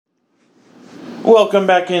Welcome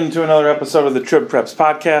back into another episode of the TribPreps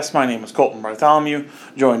podcast. My name is Colton Bartholomew,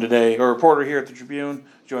 joined today, a reporter here at the Tribune,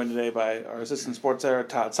 joined today by our assistant sports editor,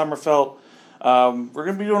 Todd Sommerfeld. We're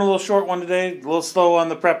going to be doing a little short one today, a little slow on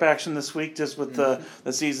the prep action this week, just with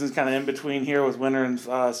the seasons kind of in between here with winter and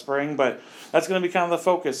spring, but that's going to be kind of the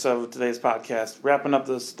focus of today's podcast, wrapping up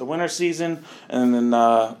the winter season and then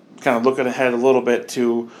kind of looking ahead a little bit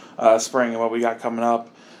to spring and what we got coming up.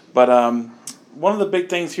 But one of the big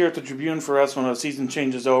things here at the Tribune for us when the season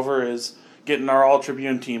changes over is getting our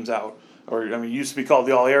All-Tribune teams out. It used to be called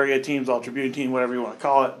the All-Area teams, All-Tribune team, whatever you want to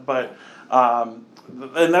call it. But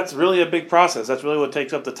and that's really a big process. That's really what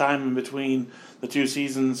takes up the time in between the two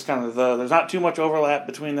seasons. There's not too much overlap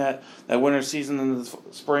between that winter season and the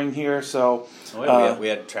spring here. So we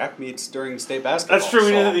had track meets during state basketball. That's true.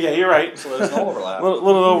 So, yeah, you're right. So there's no overlap.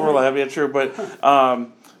 little overlap, yeah, true. But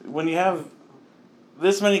when you have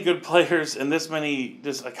this many good players and this many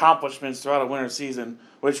just accomplishments throughout a winter season,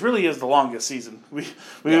 which really is the longest season. We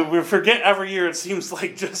forget every year. It seems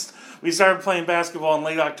like just we started playing basketball in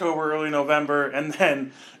late October, early November, and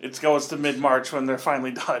then it goes to mid-March when they're finally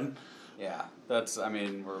done. Yeah,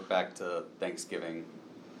 we're back to Thanksgiving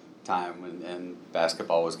time and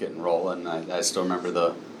basketball was getting rolling. I still remember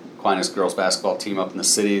the Aquinas girls basketball team up in the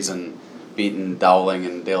cities and beating Dowling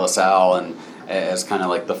and De La Salle and as kind of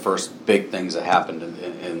like the first big things that happened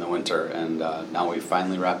in the winter, and now we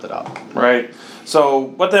finally wrapped it up. Right. So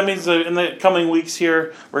what that means in the coming weeks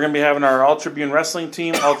here, we're going to be having our All-Tribune wrestling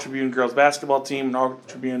team, All-Tribune girls basketball team, and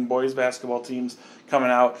All-Tribune boys basketball teams coming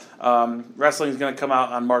out. Wrestling is going to come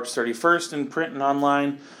out on March 31st in print and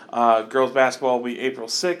online. Girls basketball will be April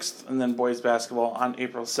 6th, and then boys basketball on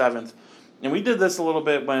April 7th. And we did this a little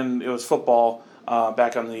bit when it was football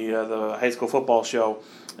back on the high school football show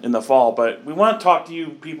in the fall, but we want to talk to you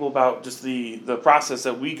people about just the process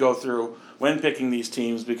that we go through when picking these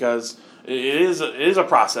teams, because it is a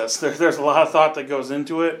process. There's a lot of thought that goes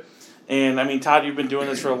into it, and Todd, you've been doing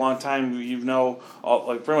this for a long time. You know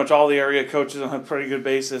pretty much all the area coaches on a pretty good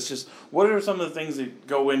basis. Just what are some of the things that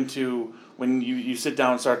go into when you sit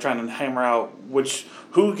down and start trying to hammer out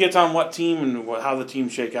who gets on what team and how the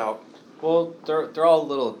teams shake out? Well, they're all a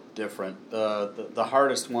little different. The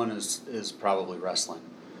hardest one is probably wrestling.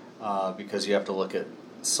 Because you have to look at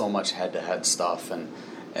so much head-to-head stuff, and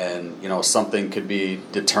something could be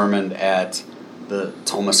determined at the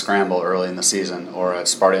Toma Scramble early in the season or at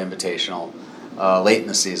Sparta Invitational late in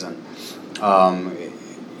the season.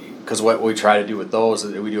 Because what we try to do with those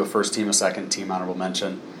is we do a first team, a second team, honorable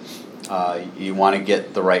mention. You want to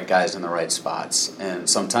get the right guys in the right spots, and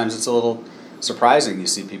sometimes it's a little surprising. You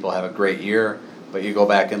see people have a great year, but you go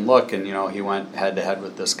back and look, and he went head-to-head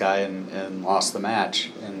with this guy and lost the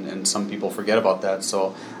match, and some people forget about that.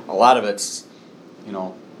 So a lot of it's,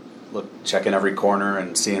 checking every corner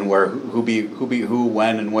and seeing who beat who,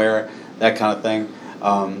 when, and where, that kind of thing.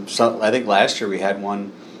 So I think last year we had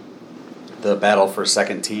one. The battle for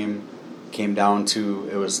second team came down to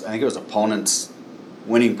I think it was opponent's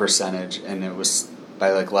winning percentage, and it was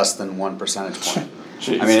by less than 1 percentage point.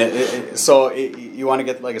 Jeez. You want to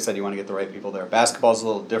get, like I said, you want to get the right people there. Basketball's a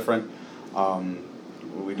little different.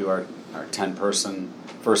 We do our 10-person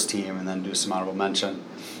first team and then do some honorable mention.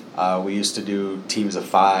 We used to do teams of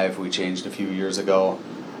 5. We changed a few years ago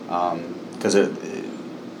because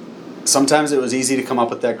sometimes it was easy to come up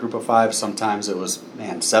with that group of 5. Sometimes it was,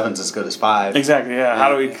 7's as good as 5. Exactly, yeah. How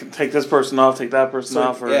do we take this person off, take that person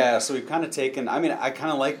off? So we've kind of taken, I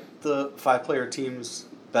kind of like the 5-player teams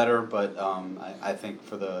better, but I think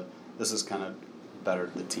this is kind of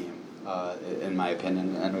better the team, in my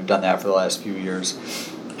opinion, and we've done that for the last few years.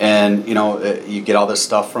 And you get all this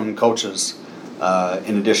stuff from coaches,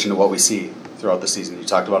 in addition to what we see throughout the season. You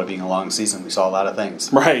talked about it being a long season. We saw a lot of things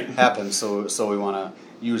happen, so we want to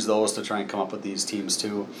use those to try and come up with these teams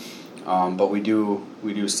too. But we do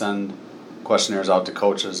send questionnaires out to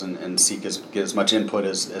coaches and seek get as much input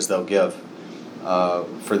as they'll give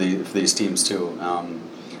for these teams too.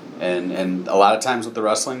 And a lot of times with the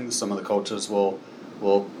wrestling, some of the coaches will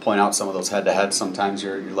point out some of those head-to-head. Sometimes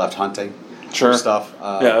you're left hunting for stuff.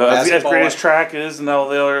 As great as track is, and all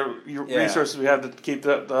the other resources we have to keep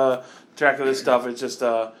the track of this stuff, it's just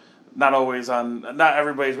not always on. Not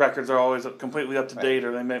everybody's records are always completely up to date,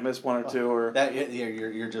 or they may miss one or two. Or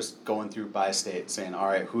you're just going through by state, saying, all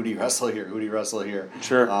right, who do you wrestle here? Who do you wrestle here?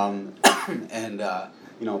 Sure.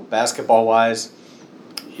 Basketball wise,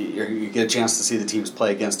 you get a chance to see the teams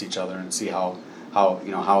play against each other and see how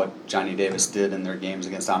Johnny Davis did in their games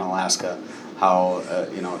against Onalaska, how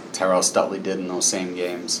Tyrell Stutley did in those same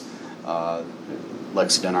games.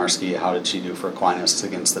 Lexi Donarski, how did she do for Aquinas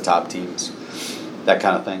against the top teams? That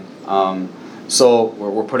kind of thing. So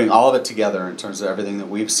we're putting all of it together in terms of everything that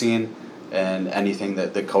we've seen and anything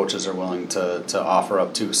that the coaches are willing to offer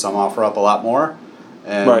up too. Some offer up a lot more,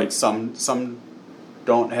 and right. some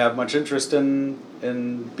don't have much interest in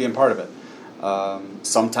being part of it.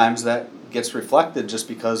 Sometimes that gets reflected just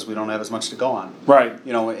because we don't have as much to go on. Right.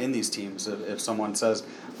 In these teams, if someone says,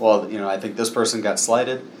 well, I think this person got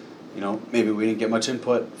slighted, maybe we didn't get much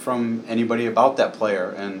input from anybody about that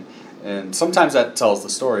player, and sometimes that tells the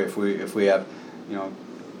story. If we have,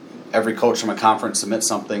 every coach from a conference submit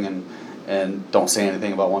something and don't say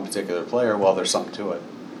anything about one particular player, well, there's something to it.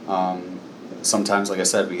 Sometimes, like I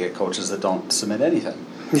said, we get coaches that don't submit anything.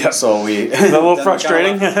 Yeah. So it's a little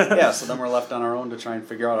frustrating. So then we're left on our own to try and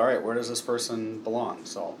figure out, all right, where does this person belong?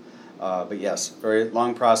 So, but yes, very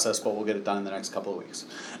long process, but we'll get it done in the next couple of weeks.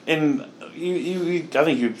 And I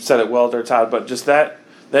think you said it well there, Todd, but just that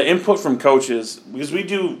input from coaches, because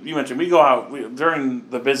you mentioned we go out during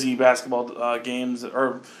the busy basketball games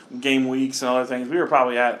or game weeks and other things, we were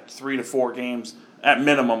probably at 3 to 4 games at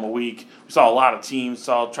minimum a week. We saw a lot of teams,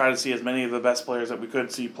 try to see as many of the best players that we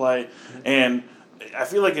could see play. And I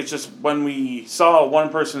feel like it's just when we saw one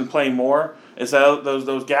person play more, it's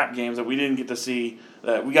those gap games that we didn't get to see,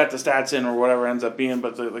 that we got the stats in or whatever it ends up being,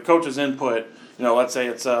 but the coach's input, let's say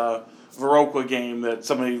it's a Viroqua game that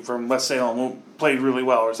somebody from West Salem played really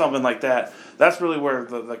well or something like that. That's really where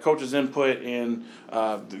the coach's input in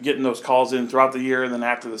getting those calls in throughout the year and then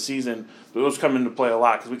after the season, those come into play a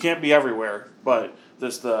lot because we can't be everywhere, but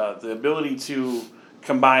just the ability to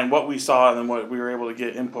combine what we saw and then what we were able to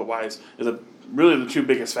get input-wise is really the two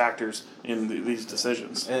biggest factors in these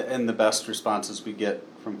decisions. And the best responses we get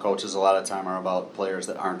from coaches a lot of time are about players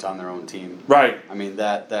that aren't on their own team. Right. I mean,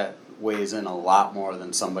 that weighs in a lot more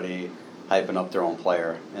than somebody hyping up their own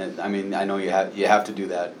player. And I mean, I know you have to do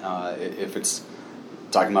that if it's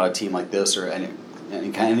talking about a team like this or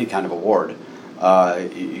any kind of award.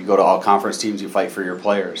 You go to all conference teams, you fight for your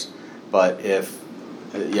players. But if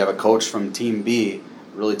you have a coach from Team B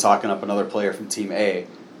really talking up another player from Team A,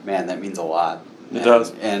 man, that means a lot. It does,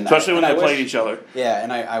 especially when they play each other. Yeah,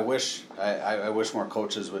 and I wish more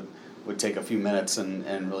coaches would take a few minutes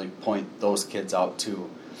and really point those kids out too.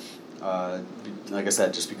 Like I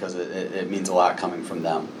said, just because it means a lot coming from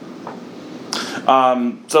them.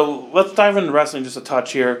 So let's dive into wrestling just a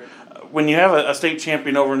touch here. When you have a state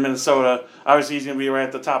champion over in Minnesota, obviously he's going to be right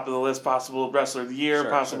at the top of the list, possible wrestler of the year,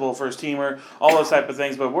 possible first teamer, all those type of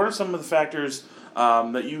things. But what are some of the factors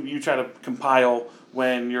that you try to compile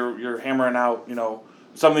when you're hammering out,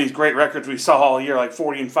 some of these great records we saw all year, like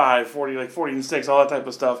 40-5, 40-6, all that type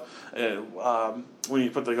of stuff, when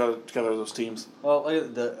you put together those teams? Well,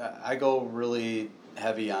 I go really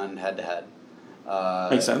heavy on head-to-head.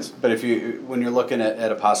 Makes sense. But when you're looking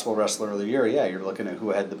at a possible wrestler of the year, yeah, you're looking at who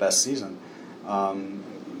had the best season.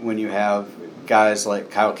 When you have guys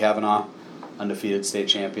like Kyle Kavanaugh, undefeated state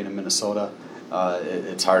champion in Minnesota,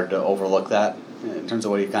 it's hard to overlook that in terms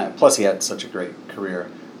of what plus he had such a great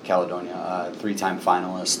career. Caledonia, 3-time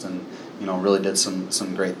finalist, and really did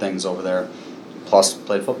some great things over there. Plus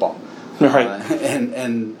played football, right?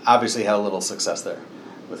 And obviously had a little success there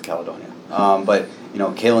with Caledonia. But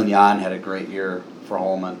Kalen Yan had a great year for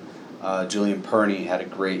Holman. Julian Perney had a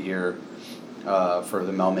great year for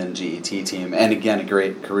the Melman GET team, and again a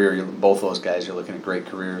great career. Both those guys, you're looking at great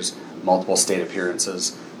careers, multiple state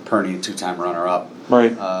appearances. Perney, 2-time runner-up,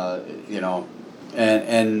 right?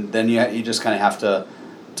 And then you just kind of have to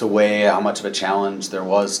weigh how much of a challenge there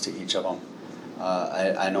was to each of them.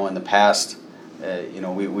 I know in the past,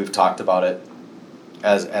 we've talked about it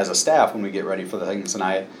as a staff when we get ready for the things, and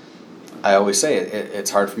I always say it's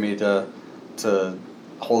hard for me to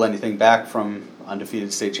hold anything back from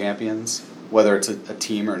undefeated state champions, whether it's a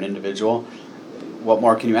team or an individual. What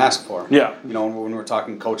more can you ask for? Yeah. When we're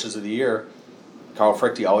talking coaches of the year, Carl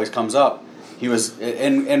Frichte always comes up. He was,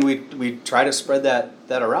 and we try to spread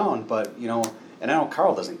that around, but and I know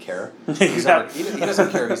Carl doesn't care. He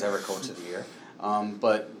doesn't care if he's ever coach of the year.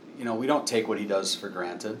 But we don't take what he does for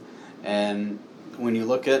granted. And when you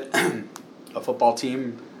look at a football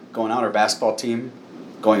team going out or a basketball team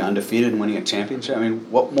going undefeated and winning a championship, I mean,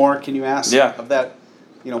 what more can you ask of that?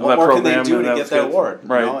 What more can they do to get that award?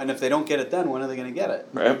 Right. And if they don't get it then, when are they going to get it?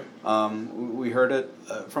 Right. We heard it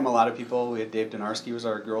from a lot of people. We had Dave Donarski was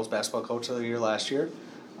our girls basketball coach of the year last year.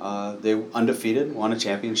 They undefeated, won a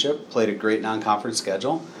championship, played a great non-conference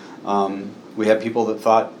schedule. We had people that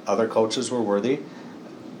thought other coaches were worthy.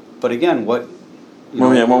 But again, what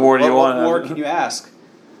more can you ask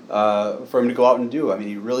for him to go out and do? I mean,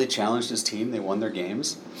 he really challenged his team. They won their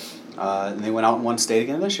games. And they went out and won state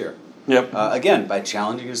again this year. Yep. Again, by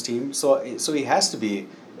challenging his team. So he has to be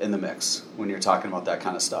in the mix when you're talking about that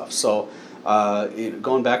kind of stuff. So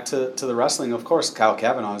Going back to the wrestling, of course, Kyle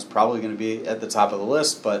Cavanaugh is probably going to be at the top of the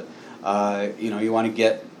list, but you want to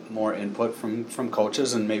get more input from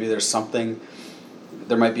coaches, and maybe there's something.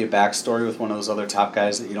 There might be a backstory with one of those other top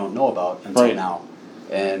guys that you don't know about until now,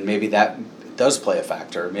 and maybe that does play a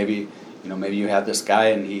factor. Maybe you have this guy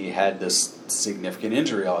and he had this significant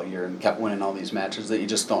injury all year and kept winning all these matches that you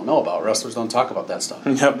just don't know about. Wrestlers don't talk about that stuff.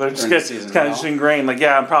 Yep, they're just kind of just ingrained. Like,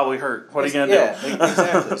 I'm probably hurt. What are you gonna do?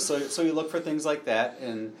 Exactly. So you look for things like that,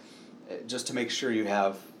 and just to make sure you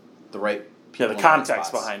have the right people. The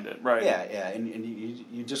context behind it, right? Yeah, and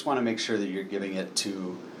you just want to make sure that you're giving it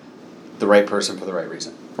to the right person for the right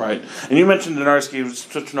reason. Right. And you mentioned Donarski,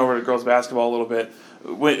 switching over to girls basketball a little bit.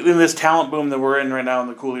 In this talent boom that we're in right now in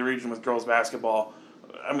the Cooley region with girls basketball,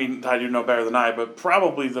 I mean, Todd, you know better than I, but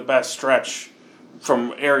probably the best stretch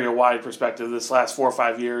from area-wide perspective this last 4 or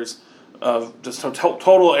 5 years of just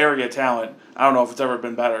total area talent. I don't know if it's ever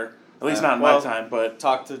been better, at least not in my time. But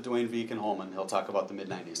talk to Dwayne Veek and Holman. He'll talk about the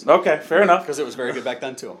mid-'90s. Okay, fair enough. Because it was very good back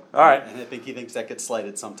then, too. All right. And I think he thinks that gets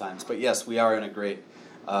slighted sometimes. But yes, we are in a great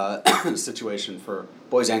situation for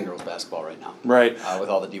boys and girls basketball right now. Right. With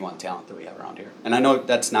all the D1 talent that we have around here. And I know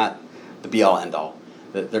that's not the be-all, end-all,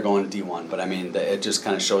 that they're going to D1, but I mean, it just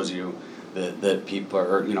kind of shows you that people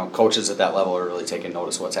are, coaches at that level are really taking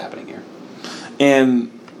notice of what's happening here.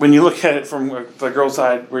 And when you look at it from the girls'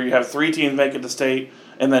 side, where you have 3 teams make it to state,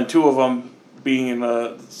 and then 2 of them being in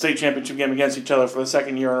the state championship game against each other for the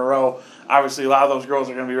second year in a row, obviously a lot of those girls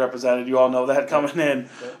are going to be represented. You all know that coming in.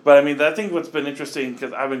 But, I mean, I think what's been interesting,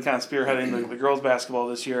 because I've been kind of spearheading the girls' basketball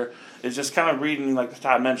this year, is just kind of reading, like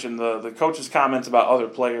Todd mentioned, the coach's comments about other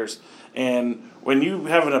players. And when you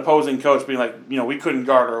have an opposing coach being like, we couldn't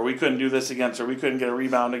guard her, or we couldn't do this against her, we couldn't get a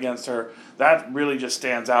rebound against her, that really just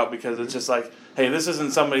stands out, because it's just like, hey, this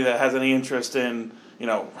isn't somebody that has any interest in,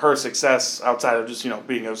 her success outside of just,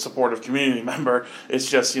 being a supportive community member. It's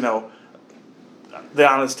just, the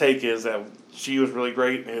honest take is that she was really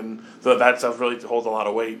great, and that stuff really holds a lot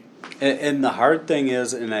of weight. And the hard thing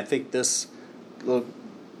is, and I think this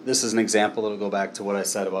is an example that'll go back to what I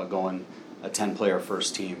said about going a 10-player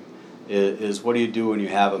first team, is what do you do when you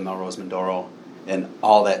have a Melrose Mindoro and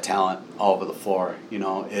all that talent all over the floor?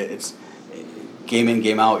 It's game in,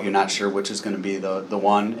 game out, you're not sure which is going to be the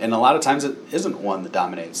one. And a lot of times it isn't one that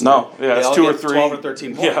dominates. No, yeah, it's 2 or 3. 12 or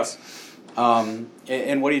 13 points. Yeah.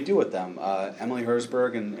 And what do you do with them? Emily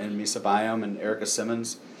Herzberg and Misa Byam and Erica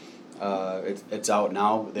Simmons, it's out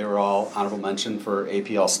now. They were all honorable mention for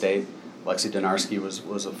APL State. Lexi Donarski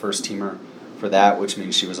was a first-teamer for that, which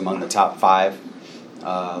means she was among the top 5.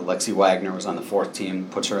 Lexi Wagner was on the 4th team,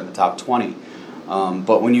 puts her in the top 20.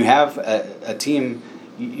 But when you have a team,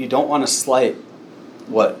 you don't want to slight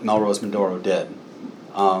what Melrose Mindoro did.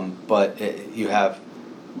 But you have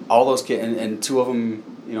all those kids, and 2 of them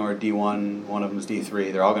are D1, one of them is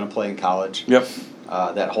D3. They're all going to play in college. Yep.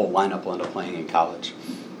 That whole lineup will end up playing in college.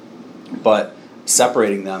 But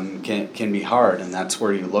separating them can be hard, and that's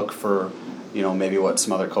where you look for, maybe what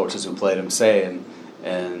some other coaches who played him say,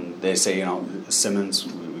 and they say, Simmons,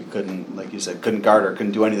 we couldn't, like you said, couldn't guard her,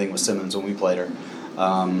 couldn't do anything with Simmons when we played her.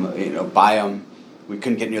 Byam, we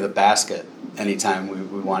couldn't get near the basket anytime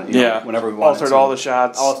we wanted, whenever we wanted altered to. all the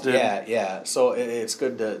shots. Yeah. So it's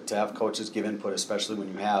good to have coaches give input, especially when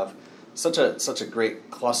you have such a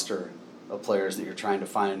great cluster of players that you're trying to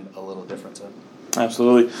find a little difference in.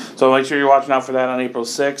 Absolutely. So make sure you're watching out for that on April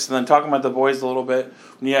 6th. And then talking about the boys a little bit,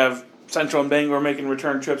 when you have Central and Bangor making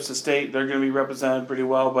return trips to state, they're going to be represented pretty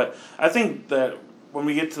well. But I think that when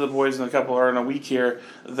we get to the boys in a week here,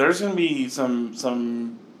 there's going to be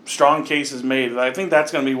some strong cases made. I think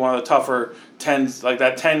that's going to be one of the tougher 10s, like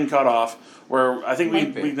that 10 cutoff, where I think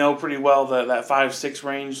we know pretty well that 5-6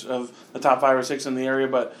 range of the top 5 or 6 in the area,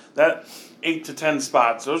 but that 8 to 10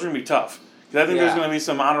 spots, those are going to be tough. Because I think there's going to be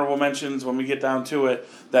some honorable mentions when we get down to it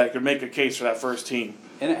that could make a case for that first team.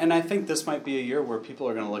 And I think this might be a year where people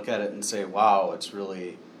are going to look at it and say, wow, it's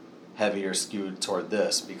really heavier skewed toward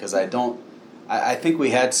this, because I think we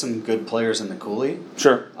had some good players in the Cooley.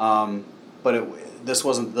 Sure. But this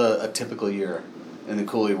wasn't a typical year in the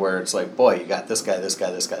Cooley where it's like, boy, you got this guy, this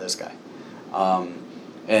guy, this guy, this guy.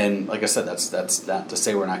 And like I said, that's not to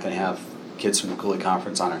say we're not going to have kids from the Cooley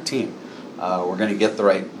Conference on our team. We're going to get the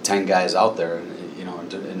right 10 guys out there,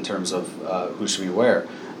 in terms of who should be where.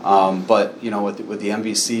 But with the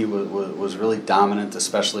MVC was really dominant,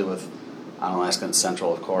 especially with Alaskan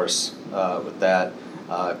Central, of course. With that,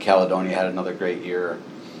 Caledonia had another great year,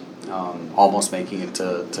 almost making it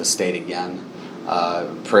to state again.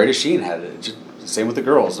 Prairie du Chien had it. Same with the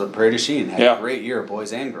girls. Prairie du Chien had a great year,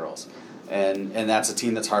 boys and girls, and that's a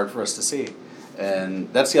team that's hard for us to see.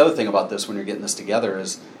 And that's the other thing about this when you're getting this together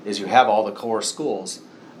is you have all the core schools.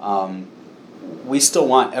 We still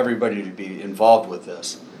want everybody to be involved with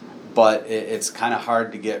this, but it's kind of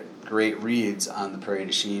hard to get great reads on the Prairie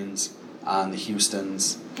du Chienes, on the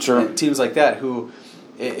Houstons, and teams like that who,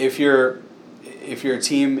 if you're a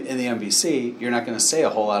team in the MVC, you're not going to say a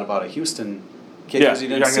whole lot about a Houston kid because you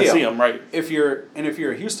didn't see them. Right. If you're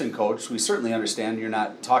a Houston coach, we certainly understand you're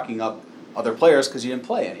not talking up other players because you didn't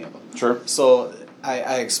play any of them. Sure. So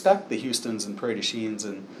I expect the Houstons and Prairie du Chienes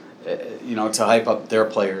and to hype up their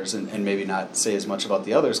players and maybe not say as much about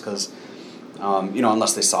the others because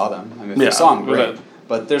unless they saw them. I mean, if they saw them, great.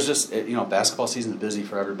 But there's just basketball season is busy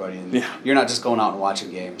for everybody, and you're not just going out and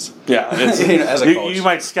watching games. Yeah, as a coach, you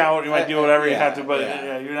might scout, you might do whatever you have to, but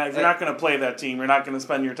you're not going to play that team. You're not going to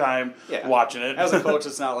spend your time watching it. As a coach,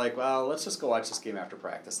 it's not like, well, let's just go watch this game after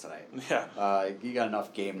practice tonight. Yeah, you got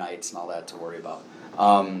enough game nights and all that to worry about.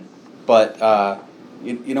 But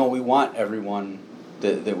we want everyone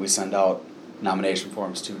that we send out nomination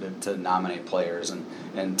forms to nominate players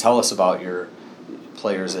and tell us about your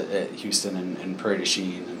players at Houston and Prairie du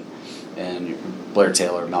Chien and Blair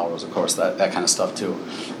Taylor, Melrose, of course, that kind of stuff too.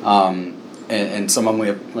 And some of them we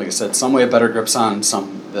have, like I said, some we have better grips on,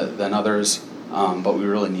 some than others. But we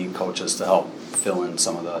really need coaches to help fill in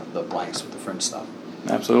some of the blanks with the fringe stuff.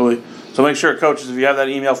 Absolutely. So make sure, coaches, if you have that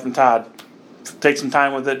email from Todd, take some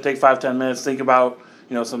time with it. Take 5-10 minutes. Think about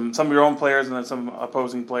some of your own players and then some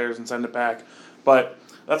opposing players and send it back. But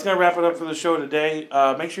that's going to wrap it up for the show today.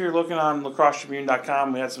 Make sure you're looking on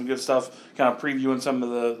lacrossetribune.com. We had some good stuff kind of previewing some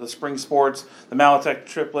of the spring sports. The Malatech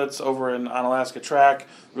triplets over on Alaska Track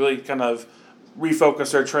really kind of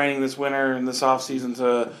refocus their training this winter and this offseason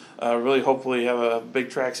to really hopefully have a big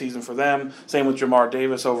track season for them. Same with Jamar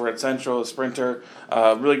Davis over at Central, a sprinter.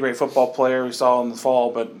 Really great football player we saw in the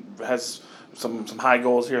fall, but has some high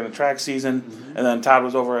goals here in the track season. Mm-hmm. And then Todd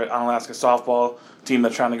was over at Alaska Softball, team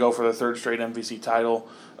that's trying to go for the third straight MVC title.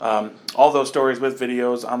 All those stories with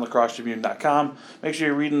videos on lacrossetribune.com. Make sure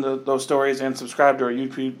you're reading those stories and subscribe to our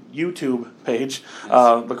YouTube page,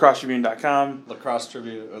 lacrossetribune.com. Lacrosse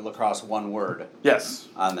Tribune, or lacrosse one word. Yes.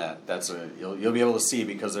 On that, you'll be able to see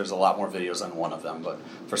because there's a lot more videos on one of them. But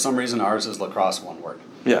for some reason, ours is lacrosse one word.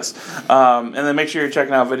 Yes. And then make sure you're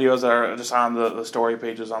checking out videos that are just on the story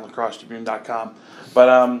pages on lacrossetribune.com.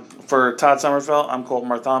 But for Todd Sommerfeld, I'm Colton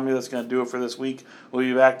Bartholomew. That's going to do it for this week. We'll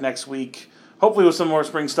be back next week, hopefully with some more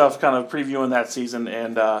spring stuff, kind of previewing that season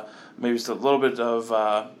and maybe just a little bit of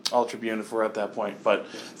All-Tribune if we're at that point. But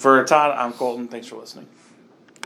for Todd, I'm Colton. Thanks for listening.